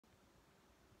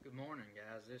Good morning,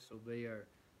 guys. This will be our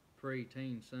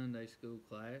PreTeen Sunday School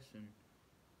class, and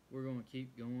we're going to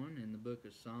keep going in the book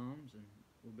of Psalms, and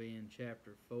we'll be in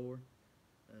chapter 4.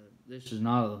 This is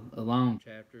not a long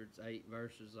chapter, it's 8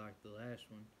 verses like the last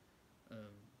one.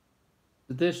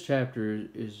 But this chapter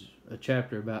is a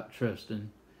chapter about trusting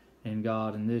in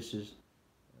God, and this is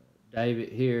David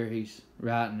here. He's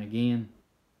writing again.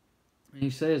 And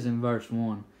he says in verse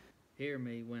 1, "Hear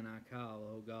me when I call,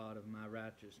 O God of my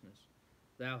righteousness.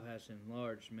 Thou hast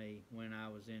enlarged me when I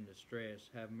was in distress.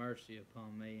 Have mercy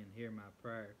upon me and hear my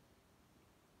prayer."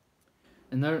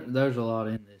 And there's a lot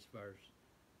in this verse.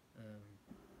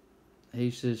 He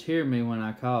says, "Hear me when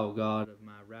I call, God of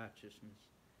my righteousness."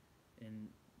 And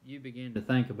you begin to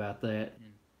think about that,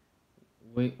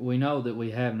 and we know that we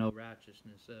have no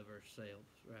righteousness of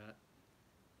ourselves, right?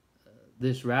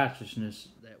 This righteousness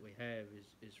that we have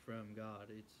is from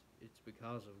God. It's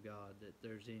because of God that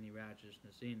there's any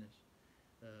righteousness in us.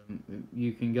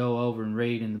 You can go over and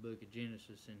read in the book of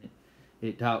Genesis, and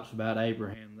it talks about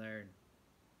Abraham there.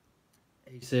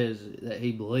 He says that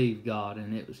he believed God,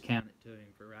 and it was counted to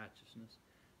him for righteousness.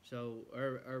 So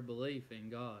our belief in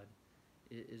God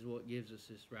is what gives us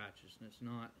this righteousness,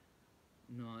 not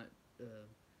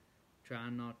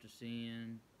trying not to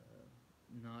sin,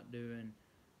 not doing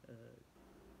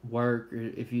work,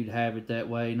 if you'd have it that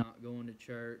way, not going to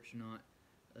church, not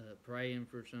praying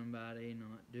for somebody,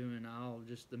 not doing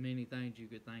just the many things you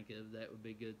could think of that would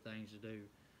be good things to do.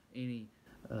 Any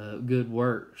good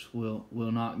works will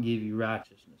not give you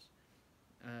righteousness.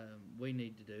 We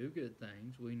need to do good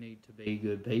things. We need to be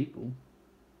good people.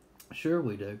 Sure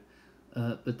we do.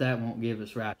 But that won't give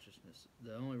us righteousness.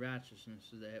 The only righteousness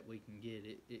that we can get,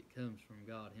 it comes from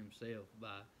God himself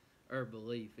by our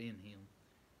belief in him.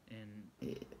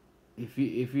 And if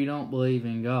you don't believe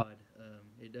in God,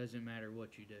 it doesn't matter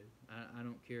what you do. I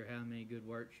don't care how many good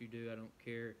works you do. I don't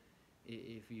care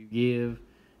if you give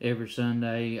every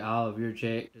Sunday all of your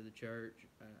check to the church.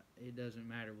 It doesn't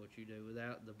matter what you do.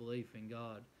 Without the belief in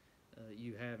God,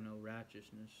 you have no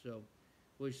righteousness. So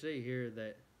we see here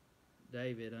that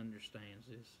David understands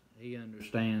this. He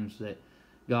understands that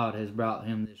God has brought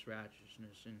him this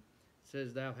righteousness. And it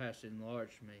says, "Thou hast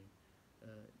enlarged me."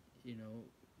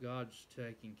 God's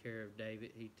taking care of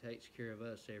David. He takes care of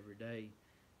us every day.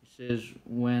 He says,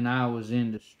 "When I was in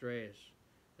distress,"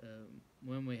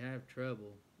 when we have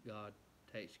trouble, God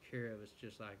takes care of us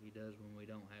just like he does when we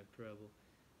don't have trouble.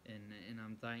 And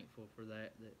I'm thankful for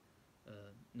that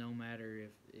no matter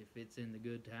if it's in the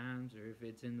good times or if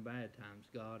it's in the bad times,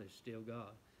 God is still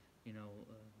God.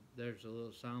 There's a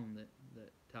little song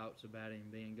that talks about him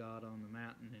being God on the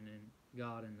mountain and then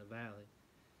God in the valley.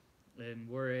 And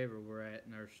wherever we're at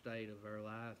in our state of our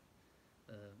life,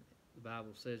 the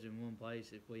Bible says in one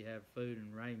place, if we have food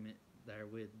and raiment,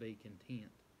 therewith be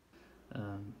content.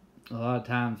 A lot of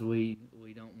times we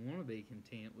don't want to be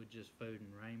content with just food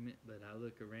and raiment, but I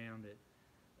look around at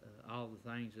all the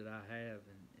things that I have,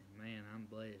 and man, I'm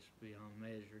blessed beyond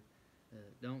measure.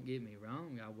 Don't get me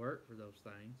wrong, I work for those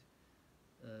things.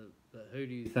 But who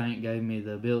do you think gave me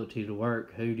the ability to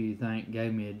work? Who do you think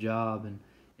gave me a job and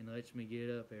lets me get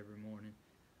up every morning?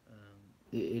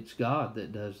 It's God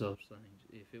that does those things.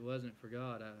 If it wasn't for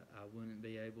God, I wouldn't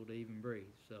be able to even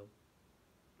breathe. So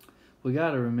we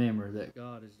got to remember that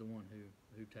God is the one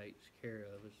who takes care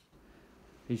of us.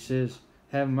 He says,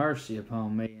 "Have mercy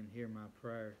upon me and hear my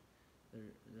prayer."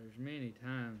 There's many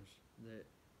times that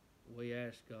we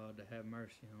ask God to have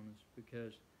mercy on us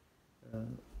because,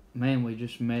 man, we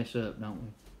just mess up, don't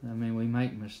we? I mean, we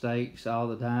make mistakes all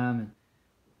the time, and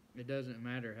it doesn't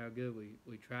matter how good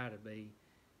we try to be.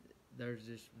 There's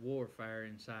this warfare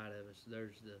inside of us.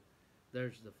 There's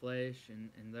the flesh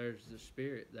and there's the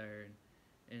spirit there,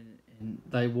 and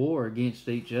they war against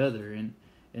each other. And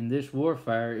this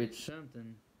warfare, it's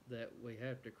something that we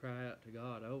have to cry out to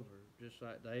God over. Just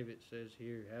like David says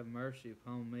here, "Have mercy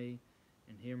upon me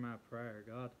and hear my prayer."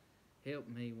 God, help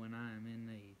me when I am in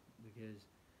need, because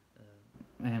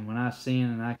man, when I sin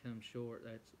and I come short,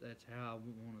 that's how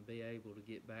I want to be able to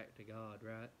get back to God,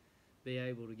 right? Be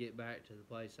able to get back to the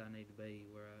place I need to be,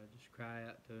 where I just cry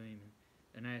out to him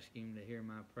and ask him to hear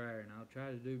my prayer, and I'll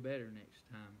try to do better next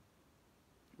time.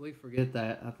 We forget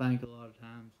that, I think, a lot of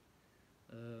times.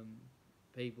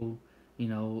 People,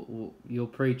 you'll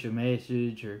preach a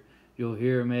message or you'll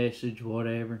hear a message,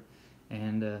 whatever,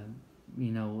 and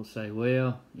we'll say,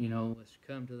 "Well, let's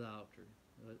come to the altar.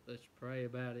 Let's pray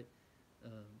about it."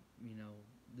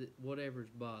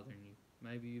 Whatever's bothering you.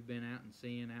 Maybe you've been out in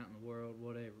sin, out in the world,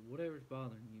 whatever's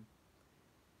bothering you.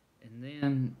 And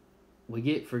then we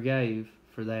get forgave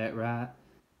for that, right?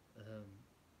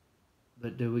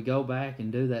 But do we go back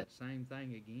and do that same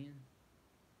thing again?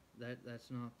 That's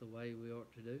not the way we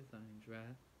ought to do things,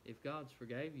 right? If God's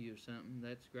forgave you of something,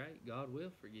 that's great. God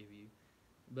will forgive you,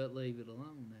 but leave it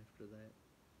alone after that.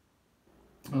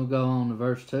 We'll go on to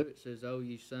verse 2. It says, "O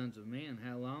ye sons of men,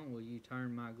 how long will ye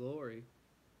turn my glory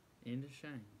into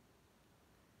shame?"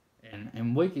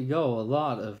 And we could go a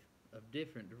lot of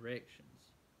different directions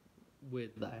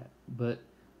with that. But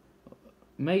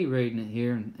me reading it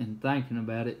here and thinking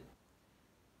about it,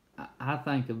 I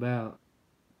think about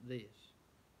this.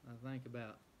 I think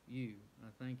about you.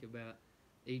 I think about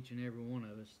each and every one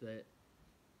of us that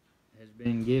has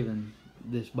been given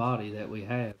this body that we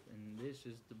have. And this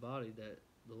is the body that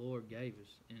the Lord gave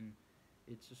us. And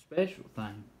it's a special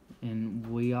thing. And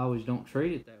we always don't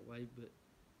treat it that way. But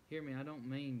hear me, I don't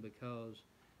mean because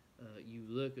you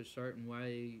look a certain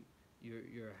way,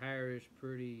 your hair is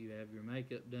pretty, you have your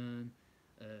makeup done,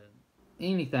 uh,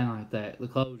 anything like that. The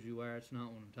clothes you wear, it's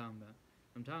not what I'm talking about.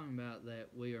 I'm talking about that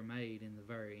we are made in the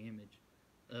very image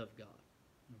of God.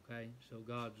 Okay? So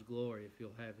God's glory, if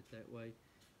you'll have it that way.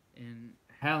 And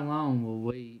how long will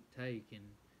we take and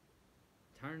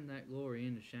turn that glory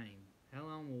into shame? How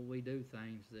long will we do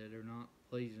things that are not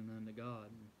pleasing unto God?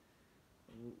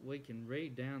 And we can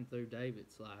read down through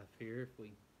David's life here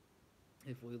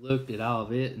if we looked at all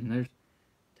of it, and there's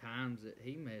times that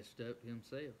he messed up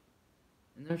himself,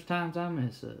 and there's times I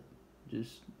mess up.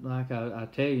 Just like I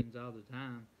tell you all the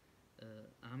time,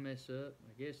 I mess up.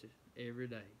 I guess it's every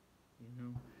day,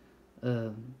 you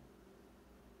know.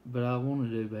 But I want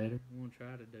to do better. I want to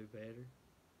try to do better.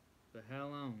 But how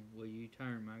long will you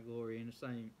turn my glory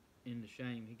into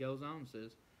shame? He goes on and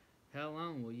says, "How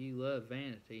long will you love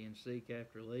vanity and seek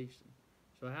after leasing?"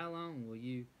 So how long will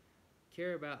you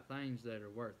care about things that are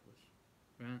worthless,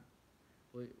 right?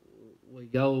 We we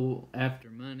go after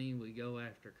money, we go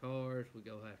after cars, we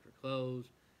go after clothes.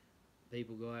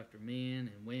 People go after men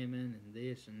and women and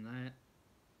this and that.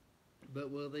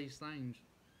 But will these things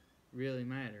really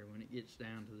matter when it gets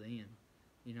down to the end?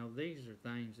 You know, these are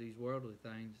things, these worldly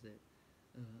things that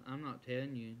I'm not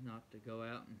telling you not to go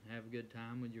out and have a good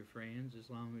time with your friends as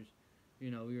long as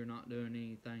you're not doing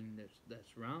anything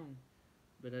that's wrong.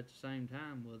 But at the same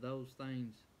time, will those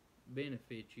things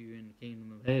benefit you in the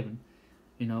kingdom of heaven?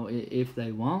 If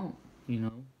they won't, they're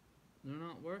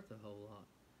not worth a whole lot.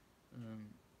 Um,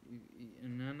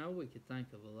 and I know we could think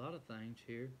of a lot of things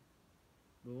here,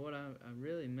 but what I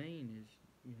really mean is,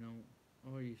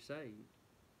 are you saved?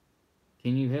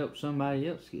 Can you help somebody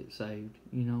else get saved?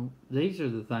 These are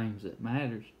the things that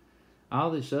matters.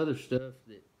 All this other stuff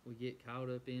that we get caught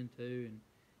up into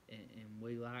and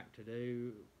we like to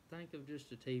do. Think of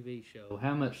just a TV show.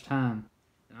 How much time,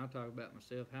 and I'll talk about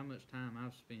myself, how much time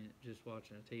I've spent just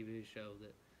watching a TV show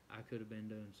that I could have been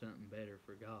doing something better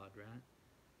for God, right?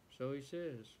 So he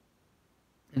says,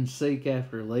 and seek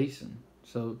after leasing.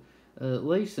 So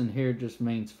leasing here just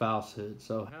means falsehood.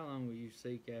 So how long will you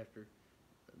seek after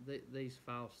these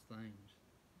false things?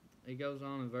 He goes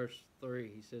on in verse 3.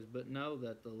 He says, "But know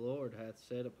that the Lord hath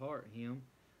set apart him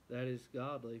that is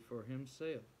godly for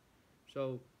himself."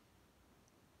 So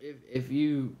if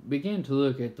you begin to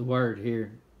look at the word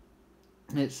here,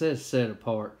 it says set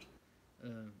apart.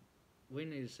 Uh, we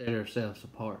need to set ourselves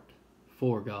apart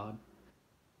for God.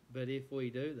 But if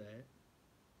we do that,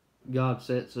 God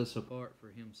sets us apart for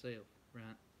himself,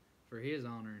 right? For his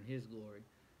honor and his glory.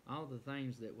 All the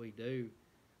things that we do,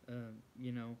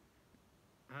 you know,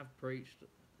 I've preached,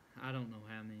 I don't know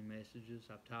how many messages.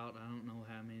 I've taught, I don't know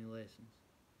how many lessons.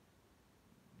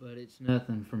 But it's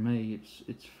nothing for me.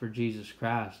 It's for Jesus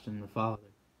Christ and the Father.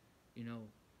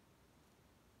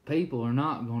 People are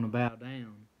not going to bow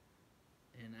down,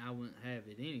 and I wouldn't have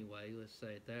it anyway, let's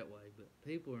say it that way, but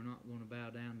people are not going to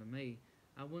bow down to me.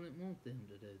 I wouldn't want them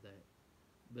to do that.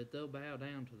 But they'll bow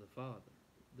down to the Father.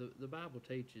 The Bible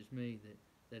teaches me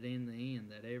that in the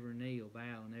end, that every knee will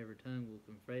bow and every tongue will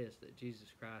confess that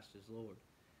Jesus Christ is Lord.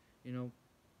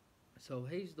 So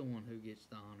he's the one who gets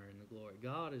the honor and the glory.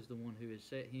 God is the one who has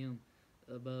set him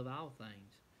above all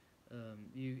things.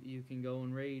 You can go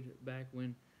and read back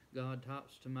when God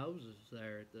talks to Moses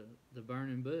there at the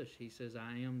burning bush. He says,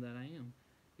 "I am that I am."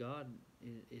 God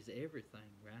is everything,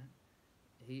 right?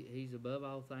 He's above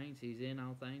all things. He's in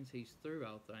all things. He's through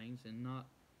all things. And not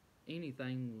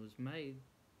anything was made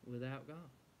without God.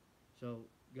 So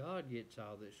God gets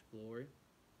all this glory.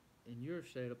 And you're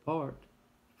set apart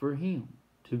for him,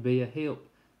 to be a help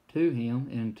to him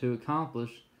and to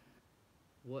accomplish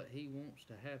what he wants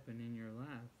to happen in your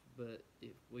life. But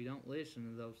if we don't listen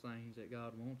to those things that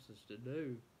God wants us to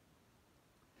do,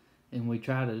 and we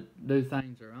try to do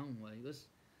things our own way,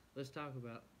 let's talk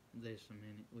about this a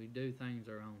minute. We do things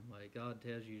our own way. God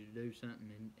tells you to do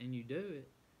something and you do it,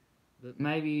 but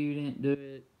maybe you didn't do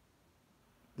it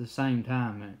the same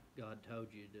time that God told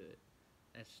you to do it.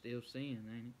 That's still sin,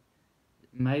 ain't it?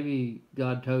 Maybe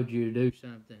God told you to do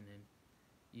something and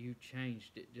you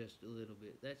changed it just a little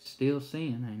bit. That's still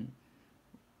sin, ain't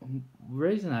it? The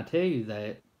reason I tell you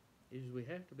that is we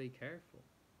have to be careful.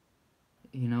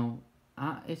 You know,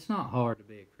 it's not hard to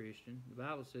be a Christian. The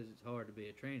Bible says it's hard to be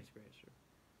a transgressor.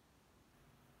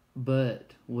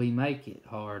 But we make it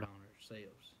hard on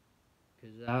ourselves.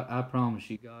 Because I promise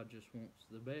you, God just wants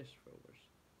the best for us.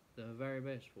 The very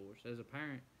best for us. As a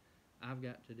parent, I've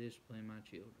got to discipline my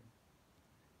children.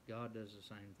 God does the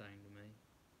same thing to me.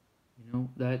 You know,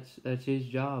 that's His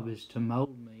job, is to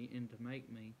mold me and to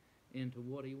make me into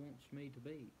what He wants me to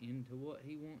be, into what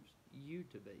He wants you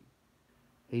to be.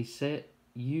 He set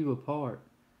you apart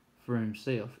for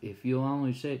Himself. If you'll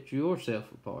only set yourself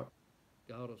apart,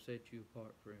 God will set you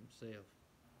apart for Himself.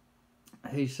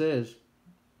 He says,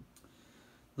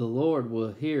 the Lord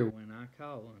will hear when I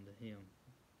call unto Him.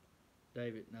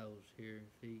 David knows here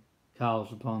if he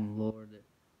calls upon the Lord that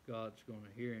God's going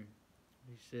to hear him.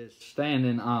 He says, stand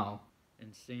in awe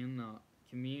and sin not.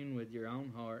 Commune with your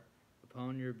own heart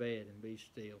upon your bed and be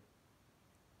still.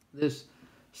 This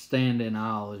stand in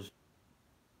awe is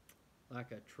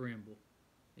like a tremble,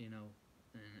 you know,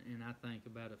 and I think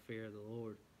about a fear of the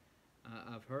Lord.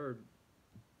 I've heard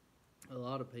a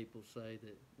lot of people say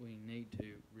that we need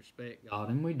to respect God,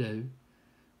 and we do.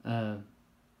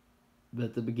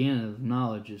 But the beginning of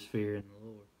knowledge is fear in the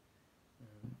Lord.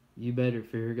 You better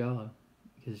fear God,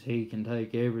 because He can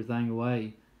take everything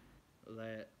away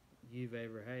that you've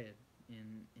ever had.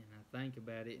 And I think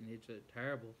about it, and it's a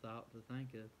terrible thought to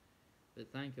think of.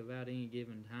 But think about any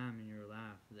given time in your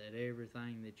life that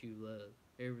everything that you love,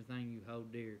 everything you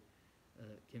hold dear,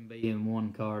 can be in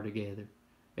one car together.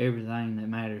 Everything that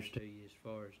matters to you as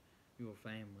far as your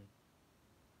family.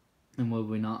 And would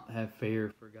we not have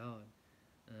fear for God?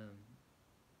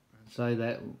 I'd say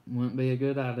that wouldn't be a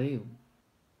good idea.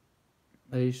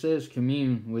 He says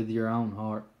commune with your own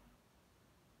heart.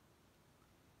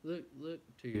 Look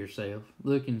to yourself.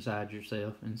 Look inside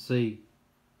yourself and see,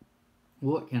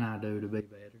 what can I do to be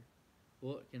better?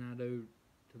 What can I do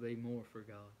to be more for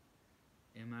God?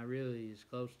 Am I really as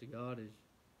close to God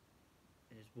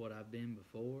as what I've been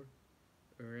before?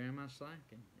 Or am I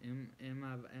slacking?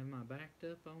 Am I backed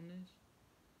up on this?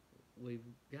 We've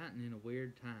gotten in a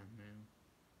weird time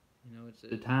now. You know, it's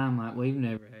a time like we've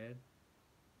never had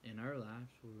in our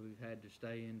lives, where we've had to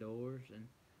stay indoors and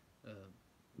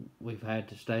we've had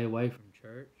to stay away from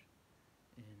church.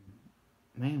 And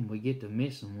man, we get to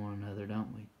missing one another,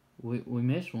 don't we? We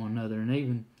miss one another, and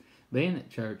even being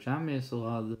at church, I miss a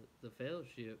lot of the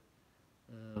fellowship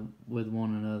with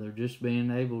one another. Just being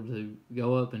able to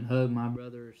go up and hug my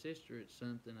brother or sister. It's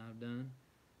something I've done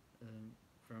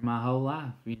for my whole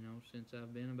life, you know, since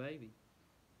I've been a baby.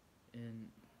 And,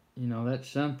 you know, that's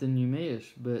something you miss,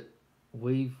 but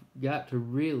we've got to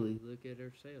really look at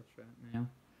ourselves right now.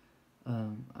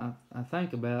 I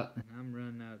think about, and I'm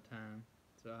running out of time,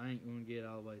 so I ain't going to get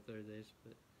all the way through this,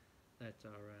 but that's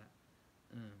all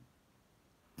right.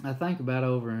 I think about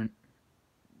over, and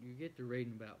you get to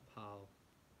reading about Paul,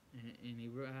 and he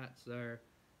writes there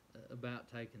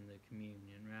about taking the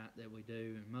communion, right, that we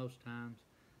do. And most times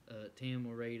Tim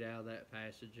will read out of that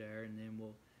passage there, and then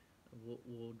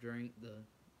we'll drink the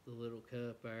little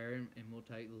cup there, and we'll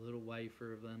take the little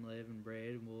wafer of unleavened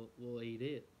bread, and we'll eat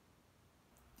it.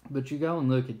 But you go and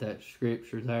look at that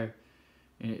scripture there,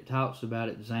 and it talks about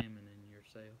examining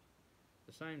yourself.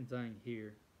 The same thing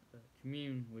here.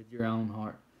 Commune with your own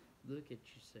heart. Look at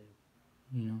yourself.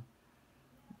 You know,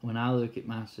 when I look at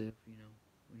myself, you know,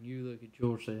 when you look at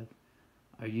yourself,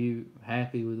 are you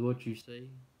happy with what you see?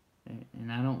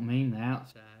 And I don't mean the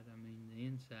outside, I mean the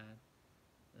inside.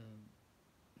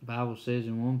 The Bible says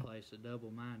in one place, a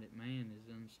double-minded man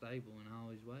is unstable in all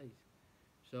his ways.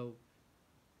 So,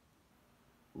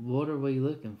 what are we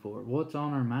looking for? What's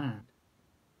on our mind?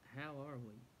 How are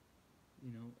we?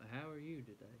 You know, how are you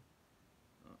today?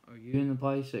 Are you in the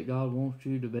place that God wants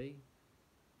you to be?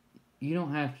 You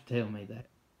don't have to tell me that.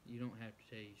 You don't have to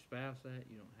tell your spouse that.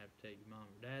 You don't have to tell your mom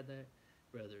or dad that,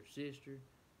 brother or sister.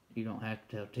 You don't have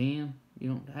to tell Tim. You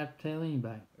don't have to tell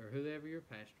anybody, or whoever your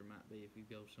pastor might be if you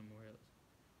go somewhere else.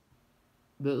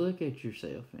 But look at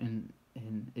yourself and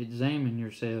examine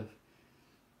yourself.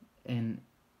 And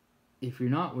if you're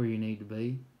not where you need to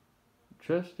be,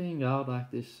 trust in God like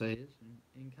this says,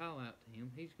 and call out to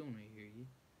Him. He's going to hear you.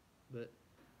 But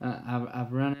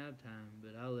I've run out of time,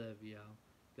 but I love y'all.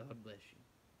 God bless you.